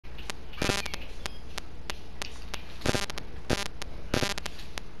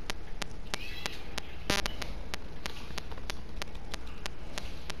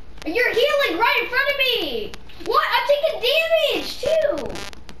me! What? I'm taking damage too!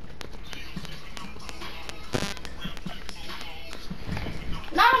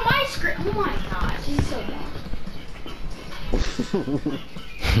 Not on my screen. Oh my gosh, he's so bad.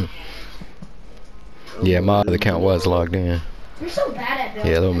 Yeah, my other account was logged in. You're so bad at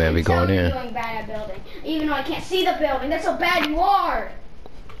building. Yeah, little man be going in. You're doing bad at building. Even though I can't see the building, that's how bad you are!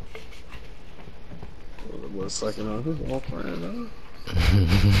 What's sucking on his old friend, though?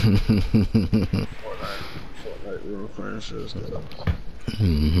 Fortnite real friendships, though.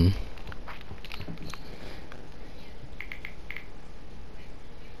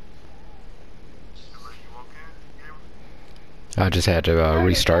 I just had to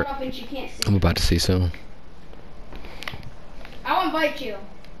restart. I'm about to see soon. I'll invite you.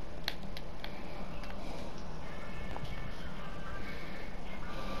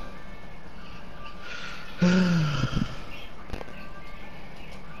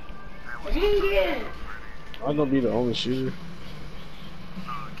 I'm gonna be the only shooter.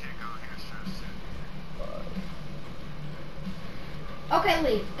 Okay,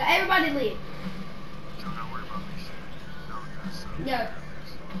 leave. Everybody leave. No.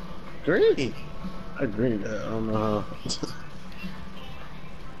 Green. I green that. I don't know how.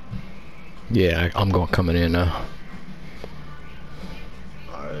 Yeah, I'm going coming in now.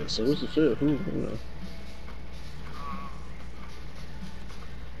 Alright, so what's the fit? Who?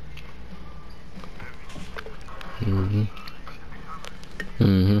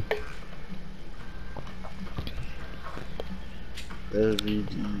 LVD is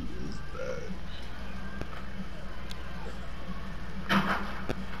back.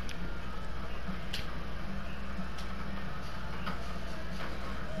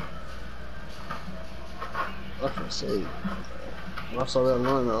 I can say, when I saw that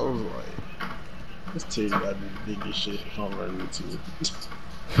line, I was like, this team got to be the biggest shit if I'm running into it.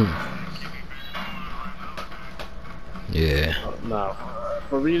 Yeah. Nah,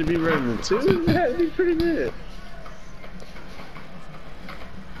 for me to be running into it, it had to be pretty good.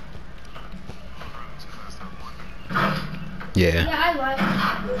 Yeah. Yeah, I left.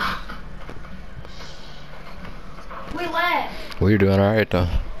 We left. Well, you're doing alright though.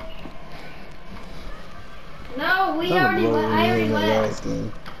 No, we already left. I already left.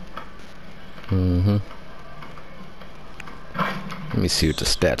 Let me see what the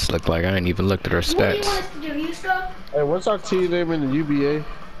stats look like. I ain't even looked at our What do you want stats. us to do, Yuska? Hey, what's our team name in the UBA?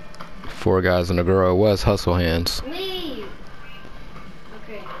 4 guys and a girl. It was Hustle Hands. Leave.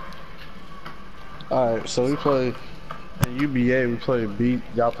 Okay. Alright, so we play in UBA, we play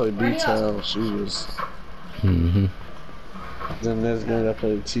y'all play B-Town Shooters. Then next game I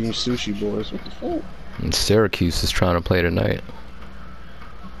play Team Sushi Boys. What the fuck? And Syracuse is trying to play tonight.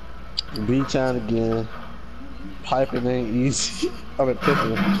 B-Town again. Piping ain't easy. I mean,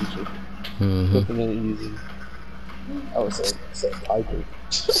 Pippin. Pippin ain't easy. I would say piping.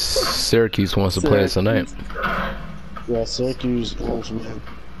 Syracuse wants to play us tonight. Yeah, Syracuse wants me.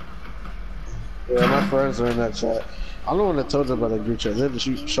 Yeah, my friends are in that chat. I'm the one that told them about that group chat. They're the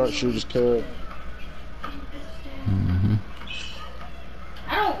Sharpshooters Club.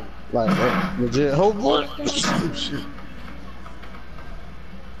 I don't. Like, legit. Hold on.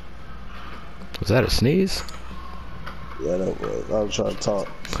 Was that a sneeze? Yeah, that was. I was trying to talk.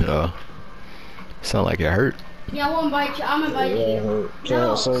 Sound like it hurt. Yeah, I won't invite you. I'm inviting you. Can't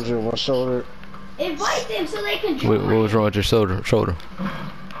have surgery on my shoulder. Invite them so they can join. What was wrong with your shoulder?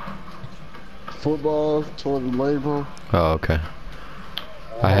 Football, torn labrum. Oh, okay.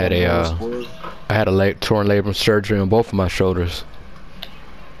 I had a torn labrum surgery on both of my shoulders.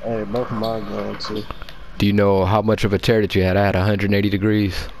 Hey, both of mine gone too. Do you know how much of a tear that you had? I had 180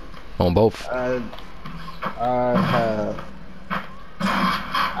 degrees on both. I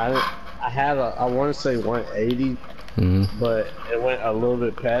want to say 180, but it went a little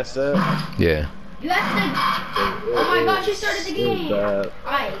bit past that. Yeah. You have to. Oh my gosh, you started the game.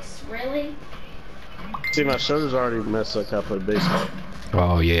 Ice, really? See, my shoulders already messed up. I played baseball.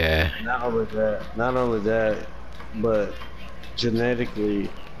 Oh yeah. Not only that, but genetically,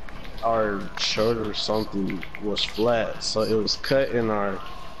 our shoulder something was flat, so it was cutting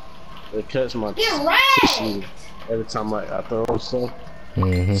it cuts my tissue every time I throw stuff. So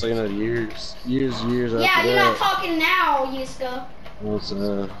you know, years after that. Yeah, you're not talking now, Yuska. Was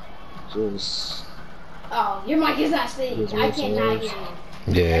just. Oh, your mic is not speaking. I cannot hear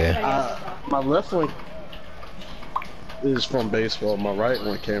you. Yeah. My left one is from baseball. My right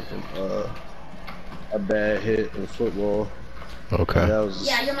one came from a bad hit in football. Okay. That was,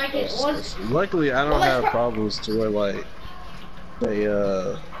 yeah, your mic is. Luckily, I don't have problems to where like they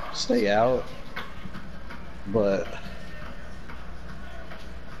stay out, but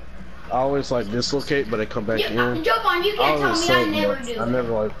I always like dislocate, but I come back in. Jump on, you can't tell me I never do. I never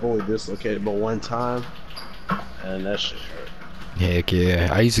like fully dislocated, but one time, and that shit hurt. Heck yeah.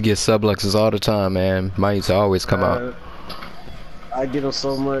 I used to get subluxes all the time, man. Mine used to always come out. I get them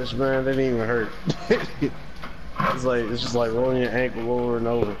so much, man, they didn't even hurt. It's just like rolling your ankle over and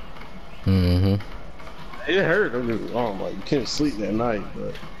over. Mm-hmm. It hurt, don't get me wrong, like you couldn't sleep that night,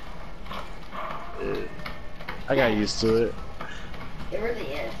 but I got used to it. It really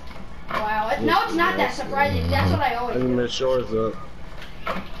is. Wow, no, it's not that surprising. That's what I always do. Make sure it's up.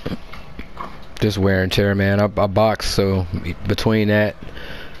 Just wear and tear, man. I box, so between that,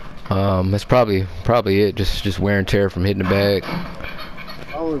 that's probably it. Just wear and tear from hitting the bag.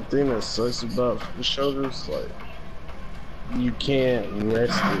 The only thing that sucks about the shoulders, like you can't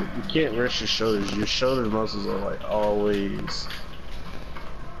rest it. You can't rest your shoulders. Your shoulder muscles are like always,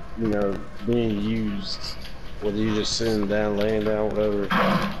 you know, being used. Whether you're just sitting down, laying down, whatever.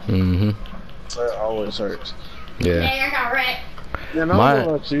 Mm-hmm. So it always hurts. Yeah. Hey, I got wrecked. And I don't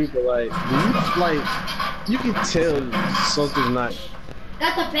know about you, but you can tell something's not.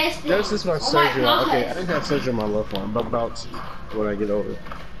 That's the best thing. That's just my surgery. Okay, I didn't have surgery on my left arm, but I'm about to when I get older.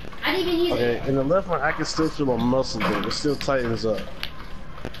 I didn't even use it. Okay, in the left one, I can still feel my muscles there. It still tightens up.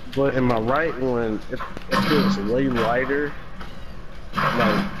 But in my right one, it feels way lighter.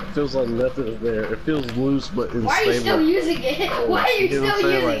 Like, it feels like nothing is there. It feels loose, but unstable. Why are you still using it? Why are you still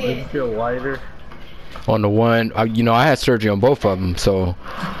using like, it? You feel lighter. On the one, you know, I had surgery on both of them, so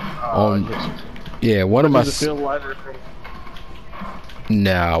yeah, one of my. Does it feel lighter?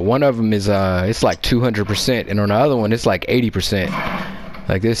 Nah, one of them is it's like 200%, and on the other one it's like 80%.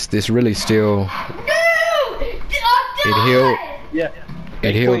 Like this really still. No! It healed. Yeah.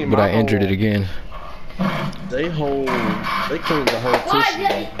 It healed, but I injured it again. They cleaned the whole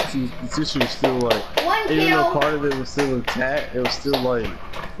tissue. The tissue was still like, even though part of it was still intact, it was still like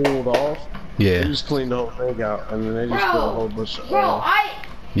pulled off. Yeah. They just cleaned the whole thing out, and then they just put a whole bunch of.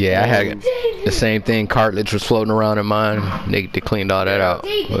 Yeah, I had the same thing. Cartilage was floating around in mine. They cleaned all that out.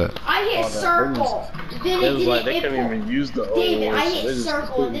 David, I hit circle. Then it was like they couldn't even use the old David, ones, I so hit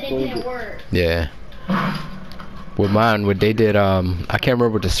circle and then it didn't work. Yeah. With mine, what they did, I can't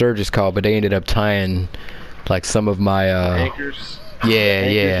remember what the surgeon's called, but they ended up tying like some of my anchors.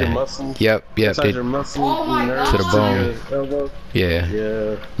 Yeah, Your muscles. Yep. Inside your muscles, to the bone. Elbow.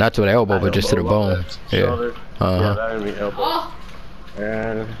 Yeah. Not to the elbow, but just to the bone. Yeah. Yeah, that didn't mean elbow.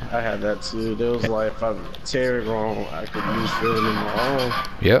 And I had that too. There was like, if I tear it wrong, I could lose feeling in my arm.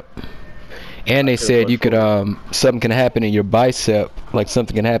 Yep. And they said you could, something can happen in your bicep, like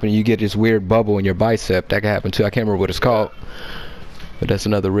something can happen, you get this weird bubble in your bicep. That can happen too. I can't remember what it's called. But that's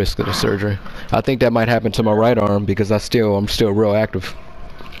another risk of the surgery. I think that might happen to my right arm because I'm still real active.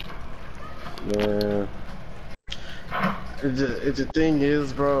 Yeah. The thing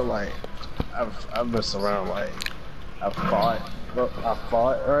is, bro, like, I've messed around, like, I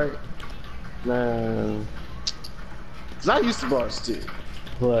fought, right? Man. Cause I used to box too,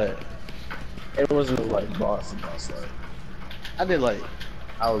 but it wasn't like boss. Like, I did like,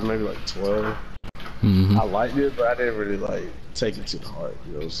 I was maybe like 12. I liked it, but I didn't really like take it to the heart,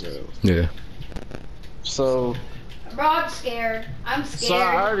 you know what I'm saying? Yeah. So. Bro, I'm scared. I'm scared. So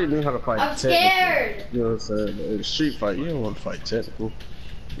I already knew how to fight. I'm scared. You know what I'm saying? In a street fight, you don't want to fight technical.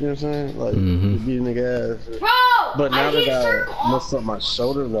 You know what I'm saying? Like, beating nigga ass. Bro, but now that I messed up my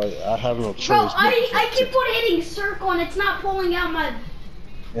shoulder, like, I have no choice. Bro, I keep on hitting circle and it's not pulling out my...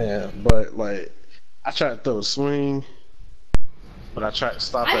 Yeah, but, like, I tried to throw a swing, but I tried to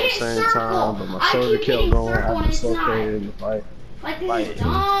stop at the same time, but my shoulder kept going. I dislocated in the fight. Like, this is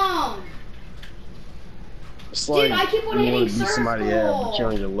dumb. It's like, dude, I keep on you want hitting to beat somebody out, but you're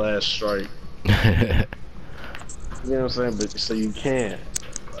on your last strike. You know what I'm saying? But so you can.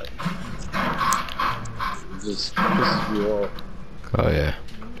 Like, it just pisses you off. Oh yeah.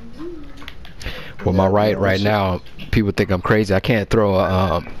 Well, my right now, people think I'm crazy. I can't throw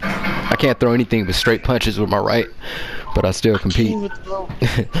anything but straight punches with my right, but I still compete.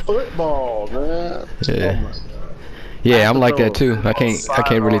 Football, man. Yeah. Oh my God. Yeah, I'm like that too. I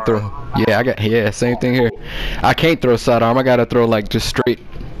can't really throw. Yeah, same thing here. I can't throw sidearm. I gotta throw like just straight.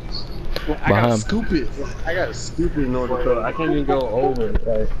 Well, I gotta scoop it. I gotta scoop it in order to throw. I can't even go over it.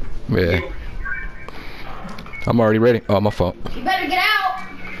 Like. Yeah. I'm already ready. Oh, my fault. You better get out.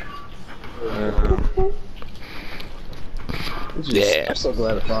 Yeah. I'm so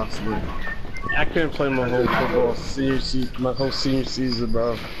glad I found something. I couldn't play my whole football senior season,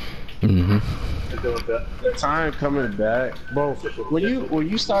 bro. The time coming back, bro. When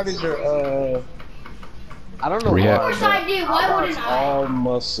you started your I don't know rehab. Of course I did. Why wouldn't I? All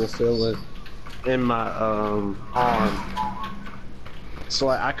muscle feeling in my arm. So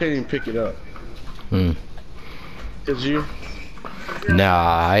like I couldn't even pick it up. Hmm. Could you? Nah,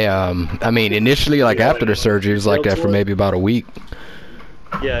 I mean, initially, like after the surgery, it was like that for maybe about a week.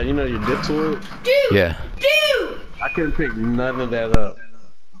 Yeah, you know you dip to it. Dude. Yeah. Dude. I couldn't pick none of that up.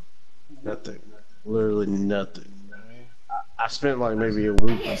 Nothing. Literally nothing. I spent like maybe a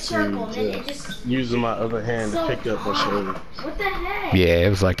week or two using my other hand to pick up my shoulder. What the heck? Yeah, it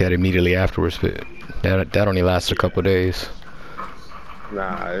was like that immediately afterwards, but that only lasted a couple of days.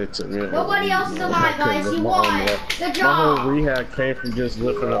 Nah, it took me. Nobody else is alive, guys. You won. Good job. My whole rehab came from just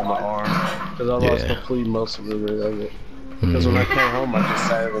lifting up my arm because I lost complete muscle memory of it. Because when I came home, I just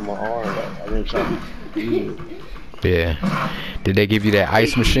sat on my arm. Like, I didn't try to do it. Yeah. Did they give you that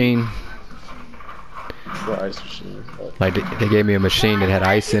ice machine? What ice machine? Like they gave me a machine that had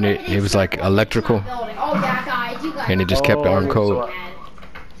ice in it. It was like electrical, Oh yeah, guys, you guys. and it just kept the arm cold.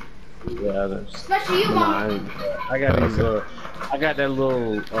 Yeah, Especially you, Mom. I got these. I got that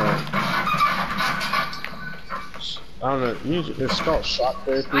little. I don't know. It's called shock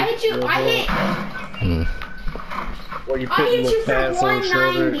therapy. I hit you. I hit. Where you put little pads on your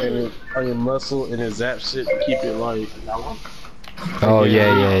shoulder and on your muscle and it zaps it to keep it like. Oh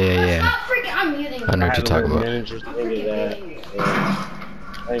yeah. Stop freaking! I'm muting. I know what you're talking about. Manager thing of that.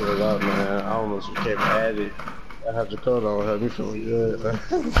 I ain't gonna lie, man. I almost became addict. I have Dakota on, help me feeling good.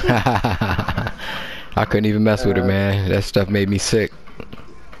 I couldn't even mess with it, man. That stuff made me sick.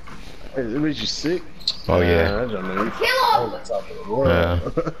 It made you sick? Oh yeah. I don't know. Kill him!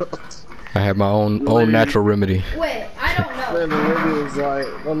 I had my own natural remedy. Wait, I don't know. Man, the lady was like,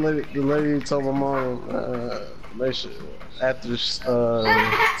 the lady told my mom, make sure after 2 weeks,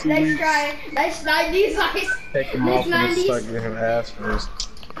 Nice 90s ice. take him off and start getting him ass first.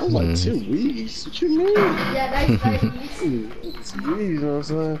 I was like, 2 weeks? What you mean? Yeah, nice 90s. 2 weeks, you know what I'm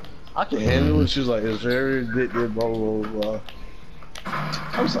saying? I can handle it. She was like, it's very addictive, blah, blah, blah.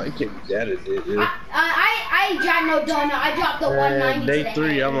 I was like, you can't be that addictive. I ain't dropped no donut. I dropped the 190 Day today.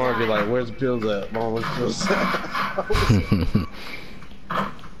 3, I'm already like, where's the pills at? Mom, where's the pills at?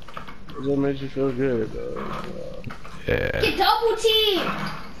 It just makes you feel good, though. Yeah. Get double team.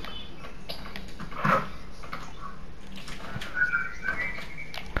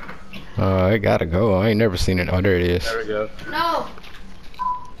 I gotta go. I ain't never seen it. Oh, there it is. There we go. No.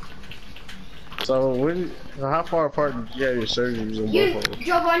 So how far apart did you have your surgeries on both of them?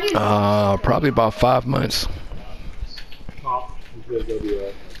 Joe, on you. Probably about 5 months.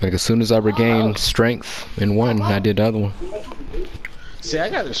 Like as soon as I regained strength in one, I did the other one. See, I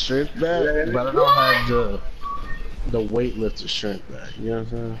got the strength back, but I don't have the weightlifter strength back. You know what I'm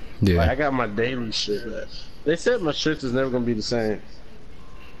saying? Yeah. Like, I got my daily strength back. They said my strength is never gonna be the same.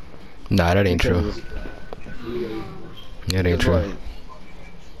 Nah, that ain't true. That ain't true. Like,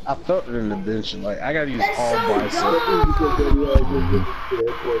 I felt it in the bench. Like I gotta use That's all so biceps.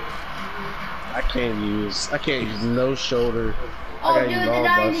 I can't use no shoulder. Oh, I dude,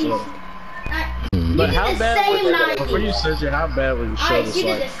 gotta use the all 90s. biceps. But how bad was it? Before you surgery, how bad was your shoulders? You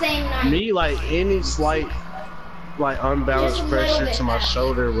did Like the same 90s. me, like any slight, like unbalanced Just a little pressure bit to my faster.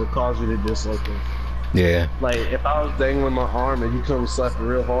 shoulder would cause me to dislocate. Yeah. Like if I was dangling my arm and you come slap it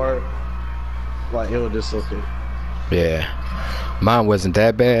real hard, like it would dislocate. Yeah. Mine wasn't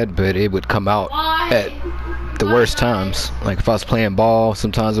that bad, but it would come out at the worst times. Like if I was playing ball,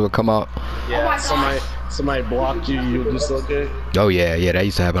 sometimes it would come out. Yeah, somebody blocked you, you would dislocate. Oh yeah, that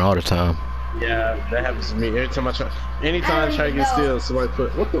used to happen all the time. Yeah, that happens to me every time I try. Anytime I try to get still, somebody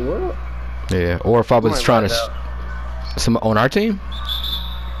put what the world? Yeah, or if I was trying to, some on our team.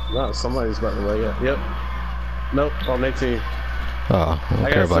 No, somebody's about to lay up. Yep. Nope, on their team. Oh, I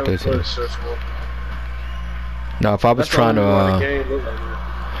don't care about this. One. No, if I was trying to, Oh,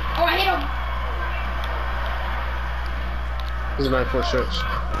 I hit him. This is 94 shirts.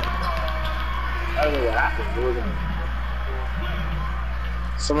 I don't know what happened.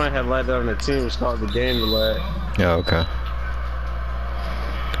 Somebody had light down on the team. It was called the game to lag. yeah, okay.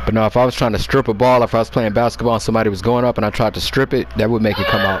 But no, if I was trying to strip a ball, if I was playing basketball and somebody was going up and I tried to strip it, that would make it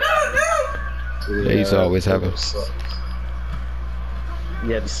come out. That used to always happen.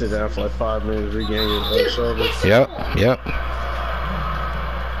 You had to sit down for like 5 minutes, regain your shoulder. Yep.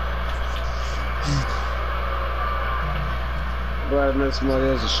 Glad I met somebody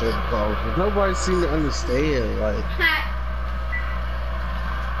else's shoulder problem. Nobody seemed to understand, like.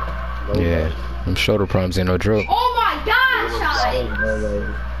 Yeah, them shoulder problems ain't no joke. Oh my gosh!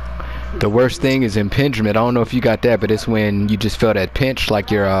 The worst thing is impingement. I don't know if you got that, but it's when you just feel that pinch, like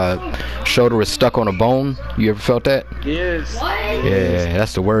your shoulder is stuck on a bone. You ever felt that? Yes. What? Yeah,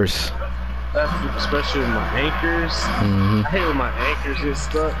 that's the worst. That's especially with my anchors. I hate when my anchors get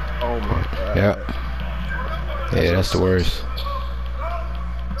stuck. Oh my god. Yeah. Yeah, that's the worst.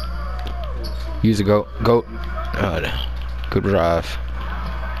 Use a goat. Goat. Good drive.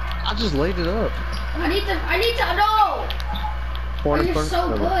 I just laid it up. I need to know. You're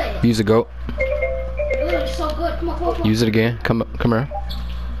so good. Use a goat. You're literally so good. Come on, come on. Use it again. Come here.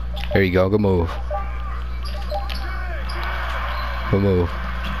 There you go. Good move. Good move.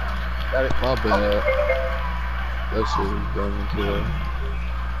 Got it. My bad. That shit was going into it.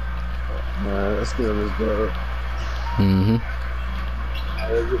 Nah, let's get on this bad.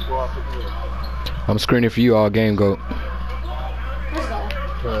 I'm screening for you all game, goat. Let's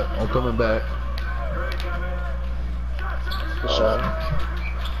go. I'm coming back.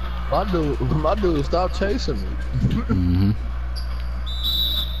 My dude, stop chasing me.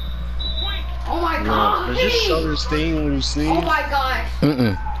 Oh my god. Does your shoulder sting when you sneeze? Oh my gosh.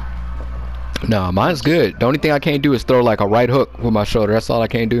 No, mine's good. The only thing I can't do is throw like a right hook with my shoulder. That's all I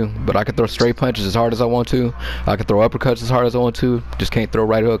can't do. But I can throw straight punches as hard as I want to. I can throw uppercuts as hard as I want to. Just can't throw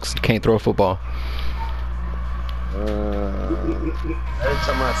right hooks. Can't throw a football. Every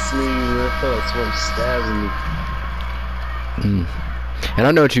time I sneeze, I feel like someone stabbing me. And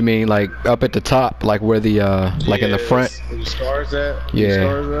I know what you mean, like up at the top, like where the like in the front. Where the scars at?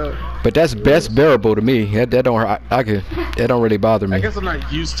 Yeah. But that's best bearable to me. That don't hurt. That don't really bother me. I guess I'm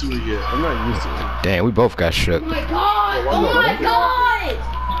not used to it yet. I'm not used to it. Damn, we both got shook. Oh my god. Oh my god.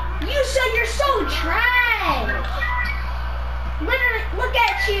 You said you're so trash. Literally, look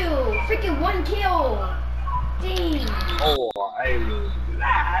at you. Freaking 1 kill. Dang. Oh, I ain't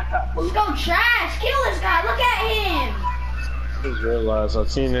Let's go trash. Kill this guy. Look at him. I just realized our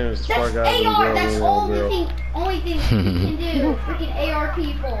team name is That's Far Guys AR. That's and only thing you can do. Freaking AR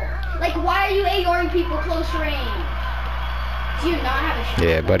people. Like, why are you ARing people close range? Do you not have a shot?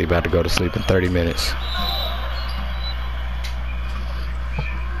 Yeah, buddy about to go to sleep in 30 minutes.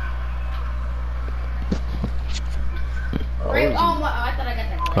 Right, oh, what? Oh, I thought I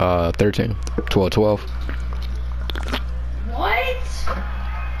got that. 13, 12, 12. What?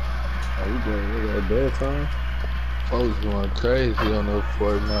 Are you doing it at bedtime? Folks going crazy on the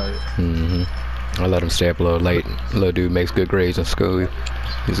Fortnite. I let him stay up a little late. Little dude makes good grades in school.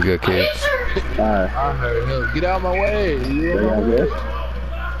 He's a good kid. I heard him. Get out of my way.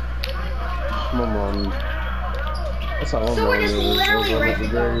 Come on. That's how I'm So we're just literally right to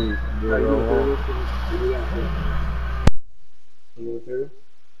go.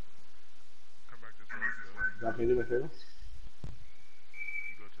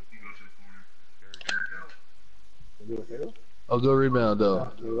 Oh, good rebound though.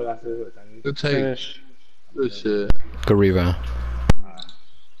 Good take. Good shit. Good rebound.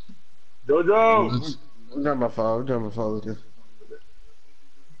 Jojo! I'm done my foul. Again.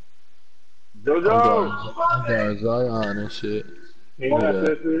 Jojo! I'm going Zion and shit. Ain't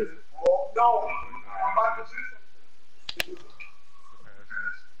that shit?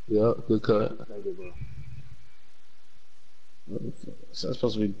 Yep, good cut. Is that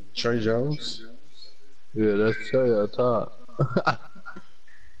supposed to be Trey Jones? Yeah, that's Trey up top.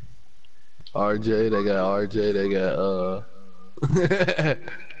 RJ, they got RJ, they got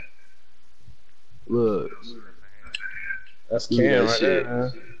look. That's Cam right shit. there,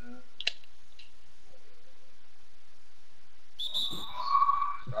 man.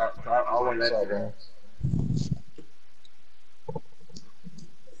 I want that shit.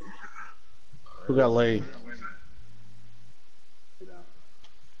 Who got laid?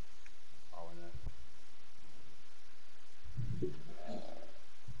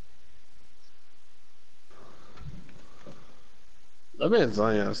 That man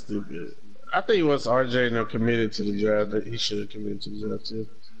Zion stupid. I think once RJ now committed to the draft, that he should have committed to the draft too.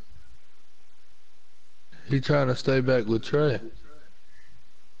 He trying to stay back with Trey.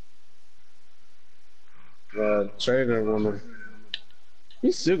 Trey never wanna.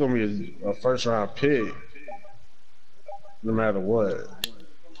 He's still gonna be a first round pick, no matter what.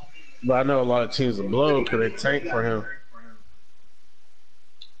 But I know a lot of teams will blow because they tank for him.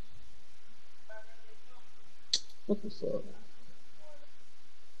 What the fuck?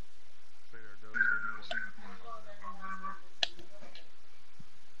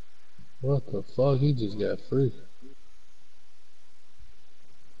 What the fuck? He just got free.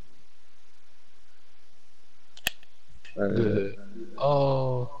 Good.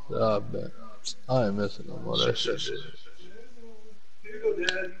 Oh, I bet. I ain't missing no more of that shit.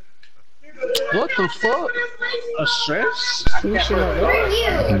 What the fuck? A stretch?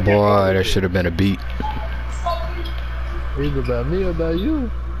 Boy, that should have been a beat. Either about me or about you.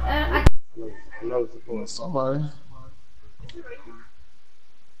 Somebody.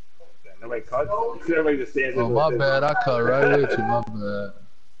 Nobody cut. Everybody just stands Oh, my bad. I cut right with you. My bad.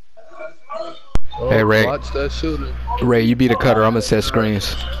 Oh, Hey, Ray. Watch that shooting. Ray, you be the cutter. I'm gonna set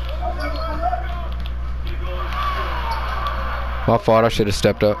screens. My fault. I should have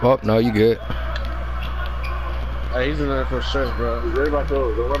stepped up. Oh no, you good? Hey, he's in there for stress, bro. He's worried about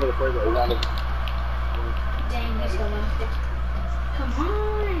those. Don't remember the play that he's on the. Dang, he's still on. Come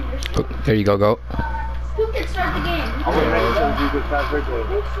on. Oh, there you go, go. Who can start the game? I would make sure you just pass right there.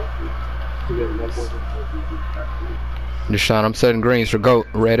 To get 1 point. Deshaun, I'm setting greens for GOAT.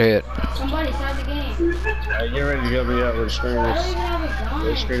 Redhead. Somebody start the game. Hey, get ready to help me out with the I don't even screens. have a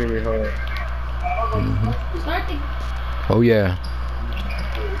They're gun. screening me hard. Start the. Oh yeah.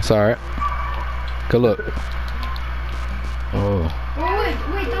 It's alright. Good luck. Oh.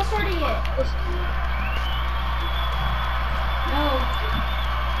 Wait, don't start it yet. No.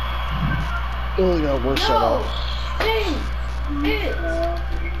 Only got one shot No. off. Dang. It.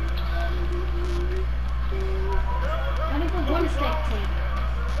 I need to put one spectate.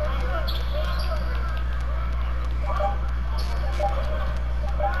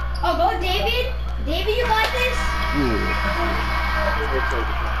 Oh, go David. David, you got this? Yeah.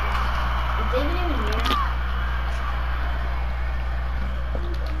 Is David even here?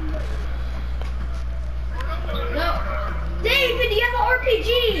 No. David, you have an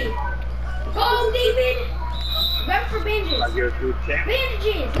RPG. Go, David. Run for I bandages. get a good chance.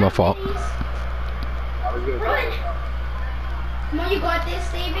 Bandages. My fault. Please. I was good. Run. Come on, you got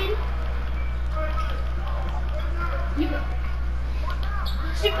this, David. You got...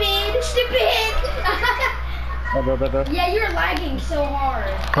 Stupid. Yeah, you're lagging so hard.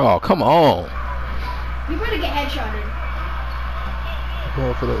 Oh, come on. You better get headshotted.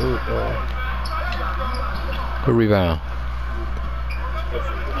 Going for the Good rebound.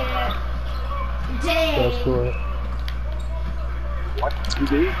 Yeah. Dang. that's cool. What? You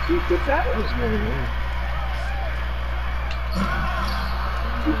did? You took that?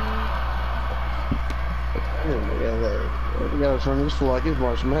 Yeah, like, we gotta turn this for like it's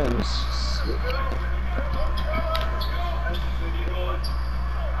March Madness.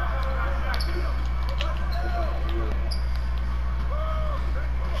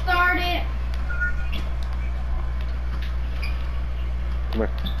 Start it. Come here.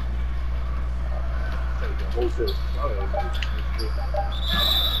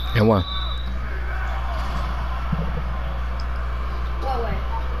 And one. What way?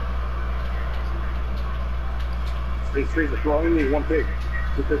 Straight the floor. Only need one pick.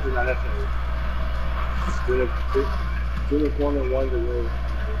 2 picks is not necessary. Do the corner, one to win.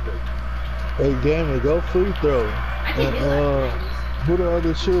 Hey, Gamer, go free throw. I can And, do that. who the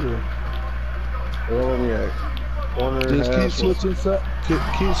other shooter? Where let me at? Corner, Just keep half, switching sides.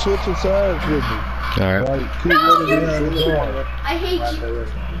 Keep switching sides with me. Alright. Like, keep No, running you- behind the ball. I hate you.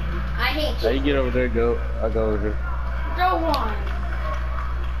 I hate Hey, you. you get over there, go. I go over here. Go on.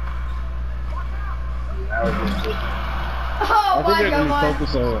 That was good. Oh, I think my they're gonna God.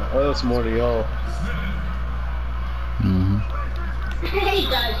 focus on us more than y'all. Mm-hmm. He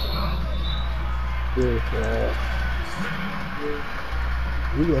does. Yeah,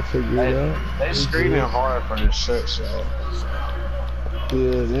 we gotta figure it out. They screening hard for this shit, so. Yeah,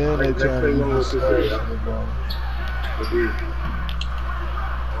 then they Let's trying play to one use with the this space area. on the ball. Agreed.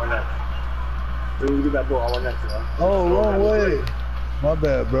 One next. When you get that ball, I want next. Oh, wrong way. My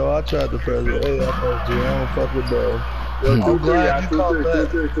bad, bro. I tried to press it. Hey, I pressed you. I don't fuck with ball. Yo, Hmm. 2-3, glad yeah, you 2-3, caught that.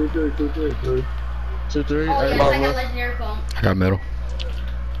 2-3, 2-3, 2-3. 2-3. Oh, Hey, yes, I ball, got ball. legendary phone. I got middle.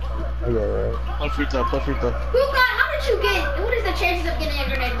 I got right. Play free throw, play free throw. Who got, how did you get, what is the chances of getting a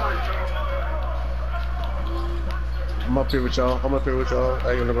grenade launcher? I'm up here with y'all. I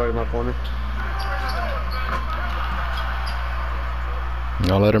ain't got nobody in my corner.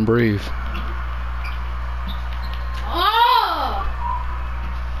 Y'all let him breathe. Oh!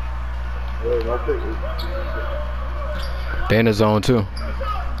 Wait, no pick. They in the zone too.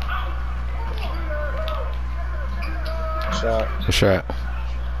 Shot. Good shot.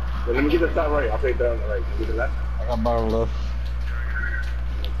 Well, let me get the shot right. I'll take that on the right. Get the left. I got bottom left.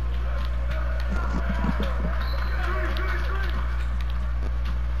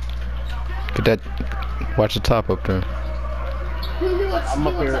 Get that. Watch the top up there.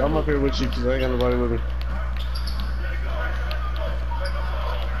 I'm up here with you because I ain't got nobody with me.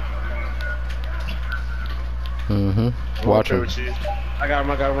 Mm-hmm. Watch him. With you. I got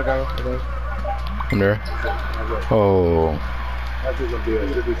him. In there. Oh. That's just gonna be a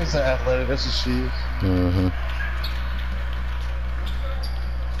good It's an athletic. That's a she. Mm-hmm.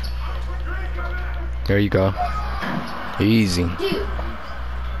 There you go. Easy. Dude.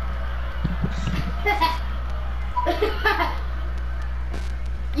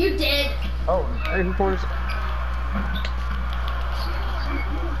 You did. Oh, hey, who corners?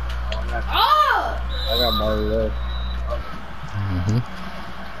 Oh! I got bottom left. Mm-hmm.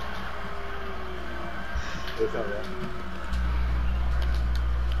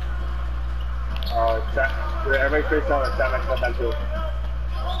 Everybody face down and stand like that too.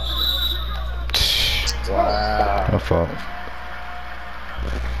 Wow. My fault.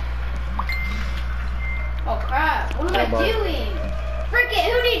 Oh crap! What am I Come on. doing? Freaking!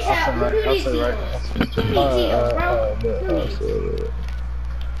 Who needs help? Who needs I'll say heals? Who needs heals, bro? Who needs?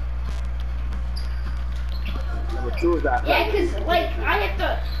 Number 2 is that. Yeah, cause like I have to.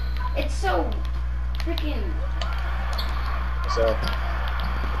 It's so freaking. So,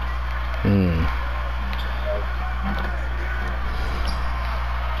 Hmm.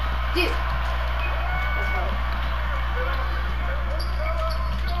 Dude.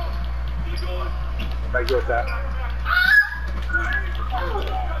 Everybody go with that.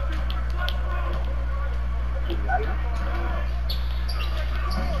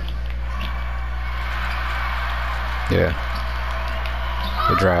 Yeah.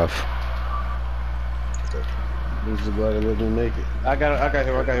 Good drive. this is glad it let me make it. I got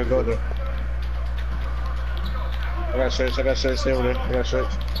him, go there. I got shirts, stay over there. I got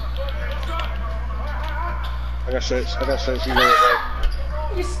shirts, you know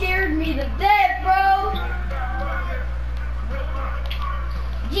it, You scared me to death, bro.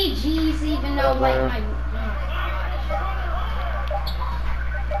 GG's, even though like my.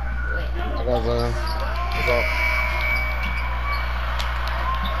 Wait. I got Zion.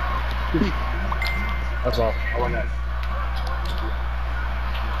 That's all. I want that.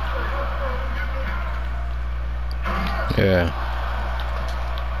 Yeah.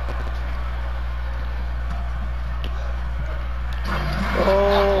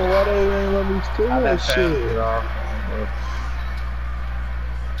 Oh, why they ain't let me steal that shit?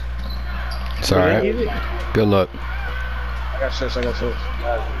 It's alright. Good luck. I got shirts.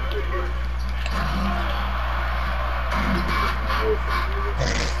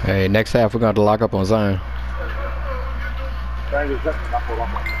 Hey, next half we're gonna have to lock up on Zion.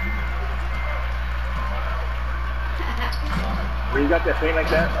 When you got that thing like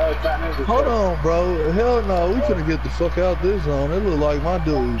that, Batman, Hold on, bro. Hell no, we finna get the fuck out this zone. It look like my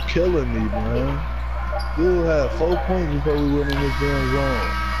dude killing me, man. Dude had 4 points before we went in this damn zone.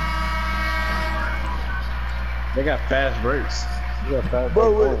 They got fast breaks.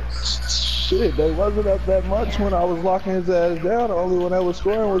 Bro, shit, they wasn't up that much when I was locking his ass down. The only one that was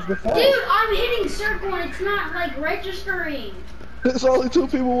scoring was the foul. Dude, I'm hitting circle and it's not like registering. It's only 2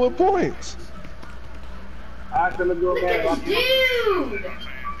 people with points. Look at this dude.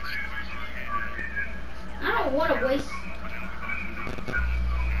 I don't want to waste.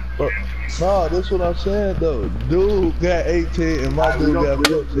 But, no, this what I'm saying though. Dude got 18 and my dude got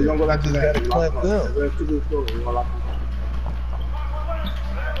 14. I just gotta clamp them.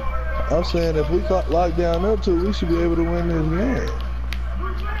 I'm saying if we lock down them two, we should be able to win this game.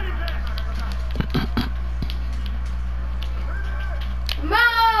 Mo!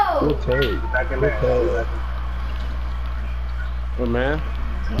 Good take. Good take. What, man?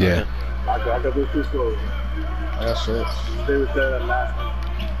 Yeah. I got those 2 scores. I got shirts. They were the last one.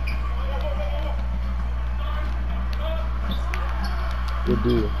 Good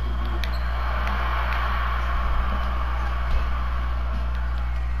deal.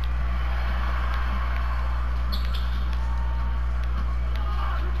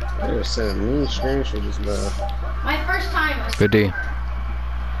 They were sending me screenshots, man. My first time. Good D.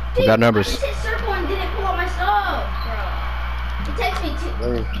 We got numbers. I just hit circle and didn't pull out my stuff, bro. It takes me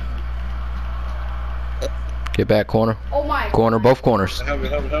to. Get back corner. Oh my. Corner, both corners. Help me.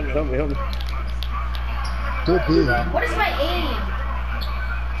 Good deal. What is my aim?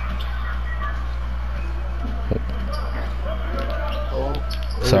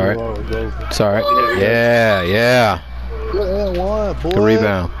 It's alright. It's alright. Yeah. Good and one, boy. Good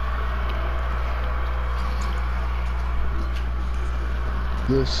rebound.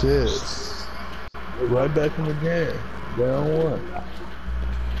 Good shit. Right back in the game. Down 1.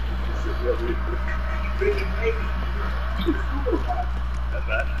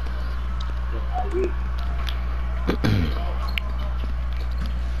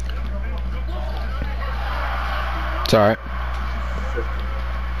 It's alright.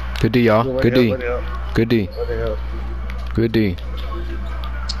 Good D, y'all. Good D. Good D. Good D.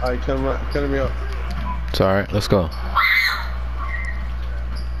 Alright, cut me up. It's alright. Let's go.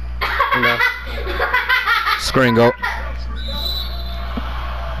 Screen go.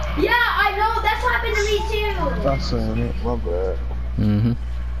 Yeah, I know. That's happened to me too. I seen it. My bad. Mm-hmm.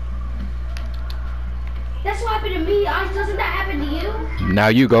 That's what happened to me. Doesn't that happen to you? Now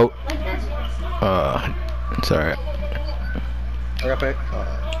you go. Like that's. It's alright. I got paid.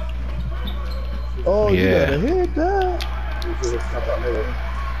 Oh, Yeah. you gotta hit that.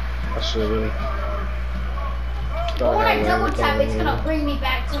 I should have. But when I double tap, it's gonna bring me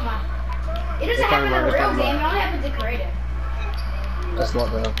back to my. It doesn't happen in a real game. It only happens in creative. That's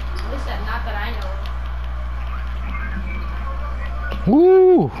lockdown. At least not that I know.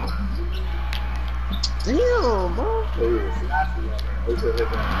 Woo! Damn, bro.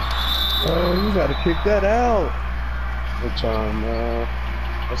 Oh, you gotta kick that out. Good time, man.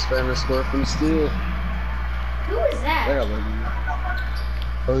 Let's fan the score from Steel. Who is that?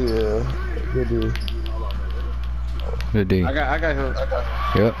 Oh yeah, good dude. Good D. I got him.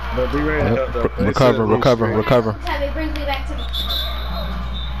 Yep. But be ready to help though. Recover. Every time it brings me back to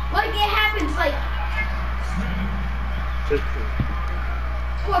like it happens like.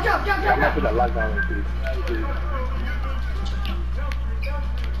 Come on, jump. I'm gonna put that lockdown on too.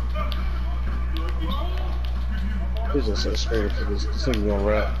 He's just so scared for this. This thing gonna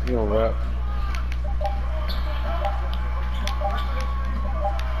rap. He gonna rap.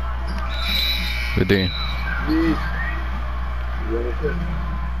 Good D.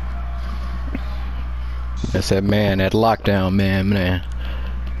 That's that man, that lockdown man.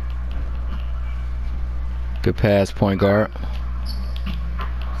 Good pass, point guard.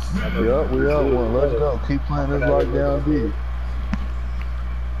 Yup, we up one. Let's go. Keep playing this lockdown D.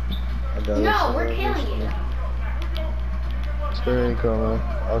 No, we're killing it. Spare ain't coming.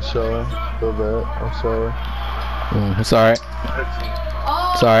 I'll show him. Feel bad. I'm sorry. It's alright.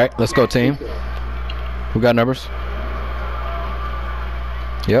 Oh. It's alright. Let's go, team. Who got numbers?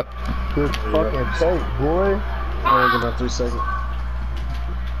 Yep. Good fucking tape, boy. Only about 3 seconds.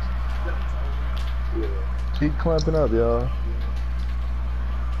 Keep clamping up, y'all.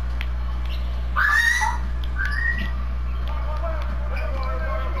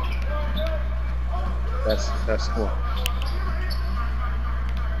 That's cool.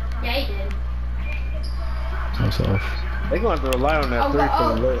 Yeah, he did. That's off. They gonna have to rely on that 3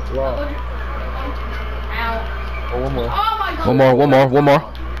 from the law. Ow. Oh, one more. Oh my god. One more.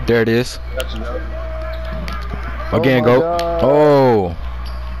 There it is. Again, my go. God. Oh.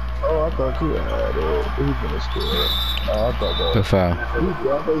 Oh, I thought you had it. He's gonna score. Oh, I thought that. Good foul. You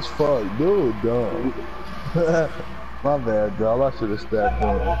dumb as fuck. Dude, dumb. My bad, dog. I should have stepped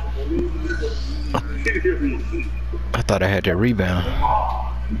in. I thought I had that rebound.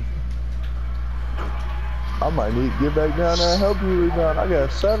 I might need to get back down there and help you rebound. I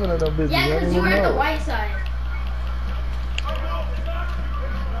got 7 of them bitches. Yeah, I because didn't you even were on the know. white side.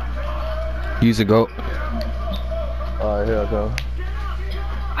 Use it, go. Alright, here I go.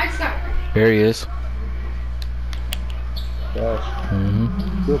 I just got. There he is. Gosh,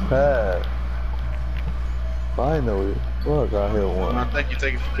 Mm-hmm. good pass. Finally. Fuck, I hit one. I think you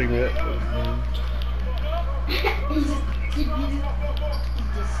take it for picking it up.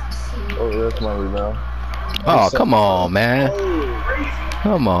 Oh, that's my rebound. Oh, come on, man.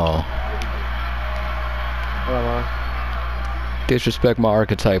 Come on. Disrespect my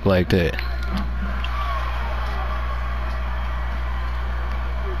archetype like that.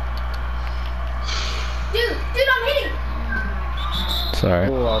 Dude, I'm hitting. Sorry.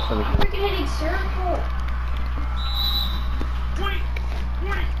 Oh, I was I'm freaking hitting circle.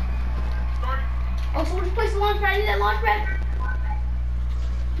 Oh, so we're just placing launch pad. I need that launch pad.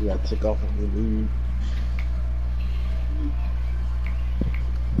 You gotta take off of the lead.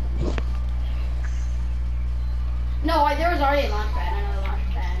 No, there was already a launch pad. I know the launch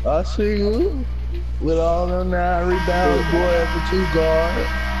pad. I see you. With all them 9 rebounds, boy, after 2 guards.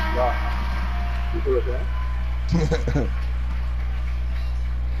 You feel like that?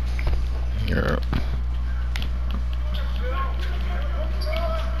 Yeah.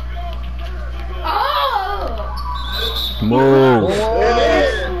 Oh! Move.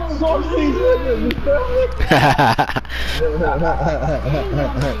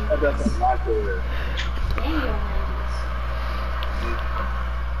 That's a lot there. Dang,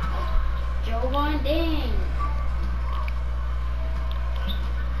 Joe Von Dang.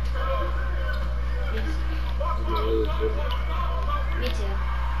 Me too.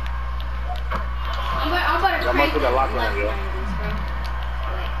 I'm about to crank put that lock on, left yo. behind this, bro.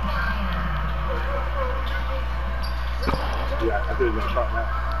 Yeah, I think it's gonna start now.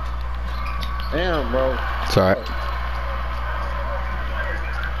 Damn, bro. It's alright.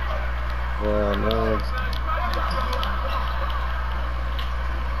 Yeah, no.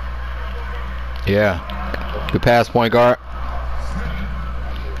 Yeah. Good pass, point guard.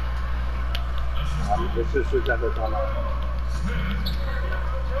 Let's just switch out the timeout.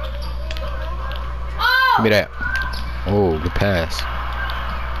 Oh! Give me that. Oh, good pass.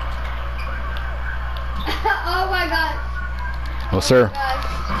 Oh my god. Oh, sir. Gosh.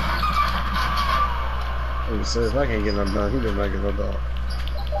 He said if I can't get no done, he did not get no done.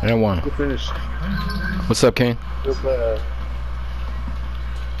 And one. Good finish. What's up, King? Good pass.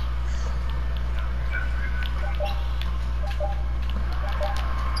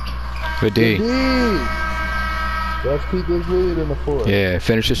 Good D. D. Let's keep this lead in the fourth. Yeah,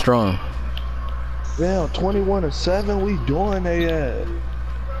 finish it strong. Damn, 21-7. We doing they at.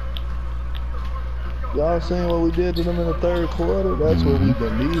 Y'all seen what we did to them in the third quarter? That's what we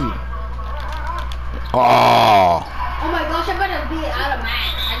been needing. Oh. Oh my gosh, I'm gonna be out of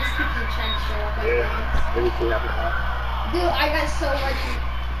match. I just keep trying to show up. Yeah. Let me see after that. Dude, I got so much.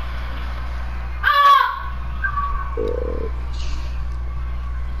 Ah!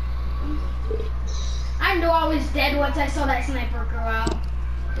 I knew I was dead once I saw that sniper go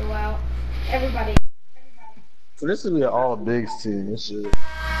out. Everybody. So this is an all bigs team. This shit.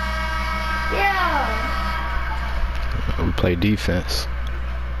 Yeah. We play defense.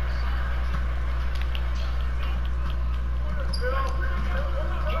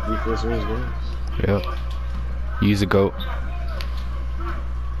 Defense wins games. Yep. Use a goat.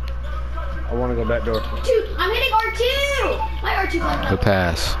 I want to go back door. Dude, I'm hitting R2. My R2 button. Good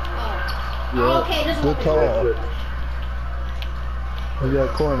pass. Oh, okay, this Good one. call. We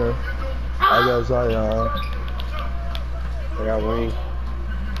got corner. I got Zion. I got wing.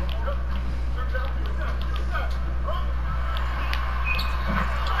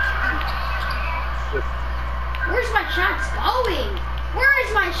 Where's my shots going? Where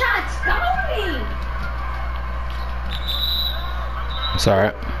is my shots going? It's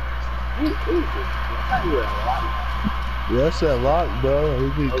alright. Yeah, that's that lock, bro.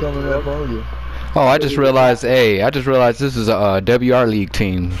 He keep coming up on you. Oh, I just realized, hey, this is a WR League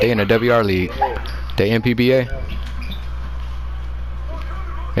team. They in a WR League. They MPBA.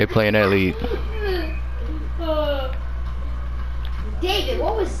 They playing that league. David,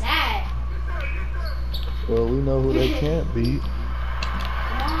 what was that? Well, we know who they can't beat.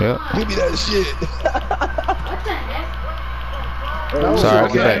 Yep. Give me that shit. What the heck? Sorry, I'll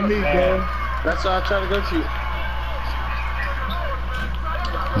get back. That's all I try to go to.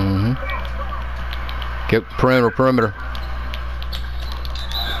 Mm-hmm. Get perimeter.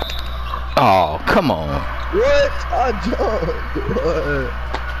 Oh, come on. What? I jumped. What?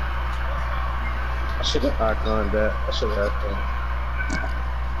 I should have iconed that. I should have iconed.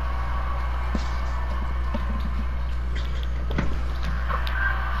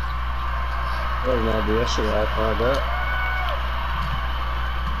 That was my idea. I should have iconed that.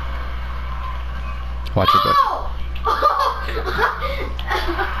 Watch it back.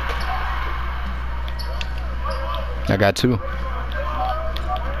 I got two. No,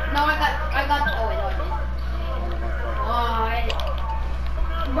 I got, oh wait, no I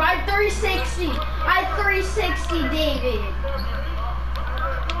didn't. Right, 360. I 360, David.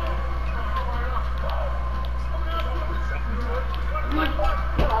 Oh my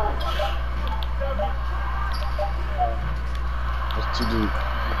gosh. That's too deep.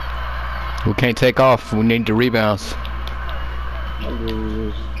 We can't take off. We need the rebounds.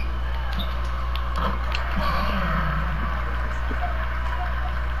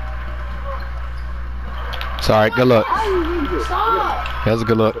 Sorry, good luck. Stop. That was a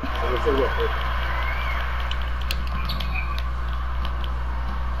good look.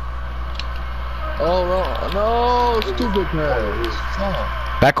 Oh, no, stupid pass.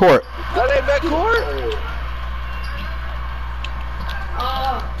 Backcourt. That ain't backcourt?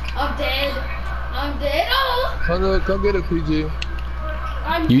 Oh, I'm dead. I'm dead. Oh. Come get it, PG.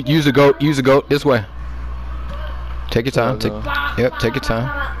 You use a goat. Use a goat this way. Take your time. Yep, take your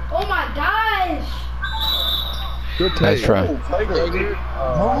time. Oh my gosh. Good take. Nice try. What?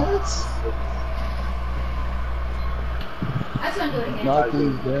 That's gonna do it again. Knock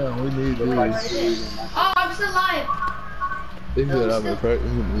these down. We need these. Oh, I'm still alive. He said I'm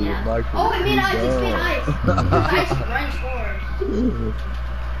affecting the mic. Oh, it made ice. It's made ice. Ice run scores.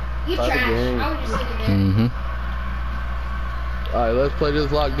 You trash. I was just thinking that. Mm-hmm. Alright, let's play this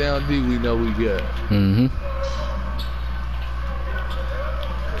lockdown D we know we got. Mm-hmm.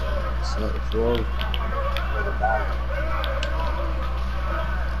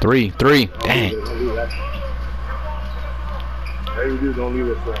 Three. Dang. All you do is don't leave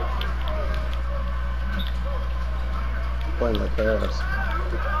it for Playing like pass.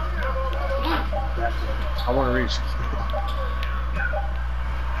 I want to reach.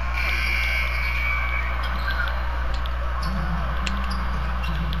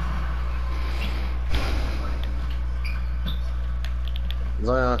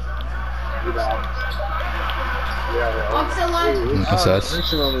 Zion. I'm still alive. That's us.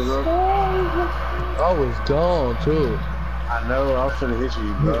 Reaching on me, bro. I was gone too. I know. I was finna hit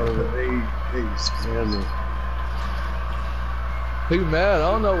you, bro. But they scammed me. He mad. I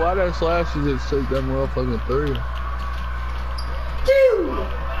don't know why that slash is just took that motherfucking three. Dude.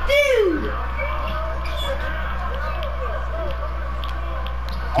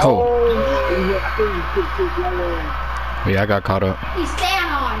 Oh. I think you took yellow. Yeah, I got caught up. He's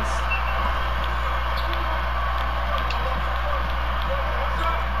Thanos.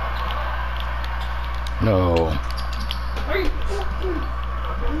 No.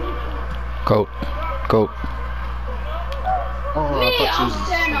 Coat. Coat. Oh, Me, I thought I'm you was.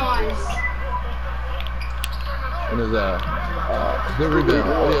 Thanos. And his good rebound.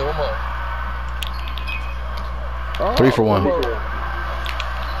 Oh yeah, one more. 3 for 1. One more.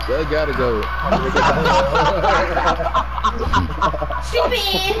 That gotta go. Stupid.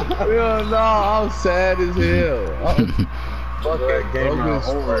 Yeah, no, I'm sad as hell. Fuck that game Bogus.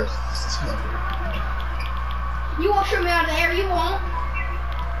 over. You won't shoot me out of the air. You won't.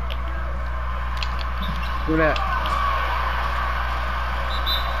 Do that.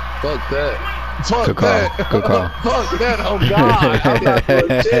 Fuck that. Fuck Good call. that. Good call. Fuck that. Oh God. I'm not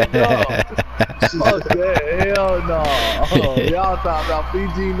doing shit, no. Fuck that. Hell no. Oh, y'all talking about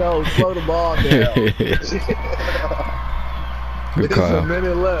PG no. Slow the ball down. Good There's a call.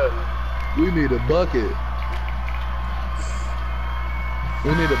 minute left. We need a bucket.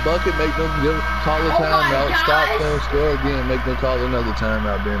 We need a bucket. Make them call a Oh my timeout. Stop gosh. them. Score again. Make them call another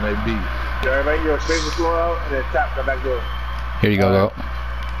timeout. Then they beat. Yeah, make your space the floor out and then tap the back door. Here you go, though.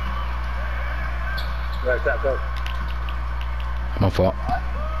 Yeah, tap up. My fault.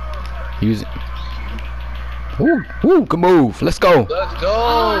 Use it. Woo, woo, good move. Let's go. Let's go.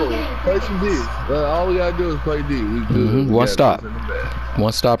 Oh, Play some D. All we gotta do is play D. We good. We One got stop. this in the bag.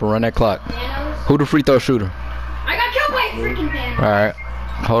 One stop and run that clock. Thanos. Who the free throw shooter? I got killed by freaking Thanos. All right.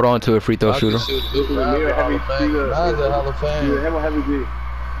 Hold on to a free throw I can shooter. shoot. Me Mine's and a Hall Heavy of Fame. D. Mine's a Hall of Yeah, Fame. him or Heavy D.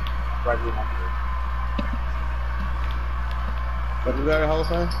 Right here. What you got, Hall of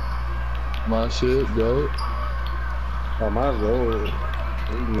Fame? My shit, go. Oh, might as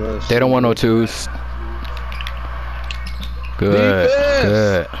well. They don't want no twos. Good. Defense.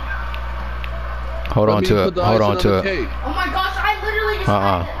 Good. Hold on to it. Hold on to it. Oh my gosh, I literally just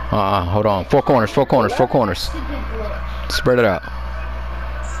Hold on. Four corners. Four corners. Four corners. Stupid glitch. Spread it out.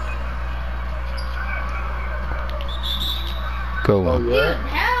 Go Oh on. Dude, yeah.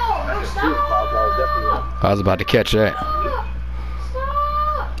 hell, no, stop. I was about to catch that. Stop.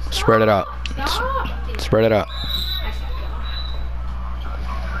 Spread it out. Stop. Spread it out.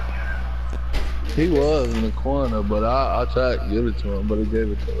 He was in the corner, but I tried to give it to him, but he gave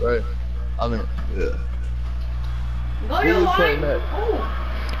it to him, right? I mean, yeah. Go Who to we line. playing next?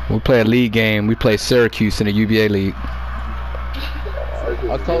 Oh. We play a league game. We play Syracuse in the UBA league.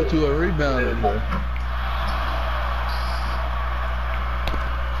 I caught you a rebound in there.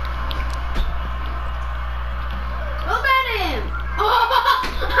 Look at him. Oh.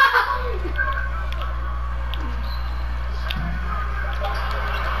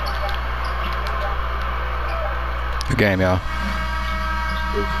 Good game, y'all.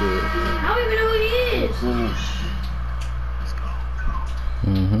 How do we even know who he is?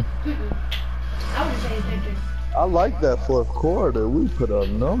 Mm-hmm. I would say his picture. I like that fourth quarter. We put up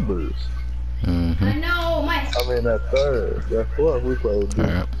numbers. Mm-hmm. I know, my. I mean, that third. That fourth, we played All good.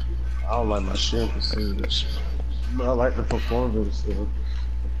 right. I don't like my shooting percentage. But I like the performance. So.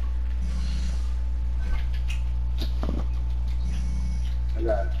 I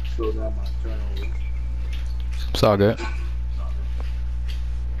got to slow down my turnover. It's all good.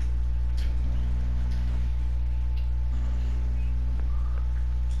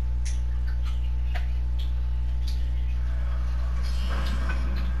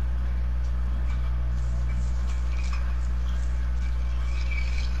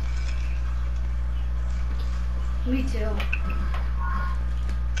 Me too.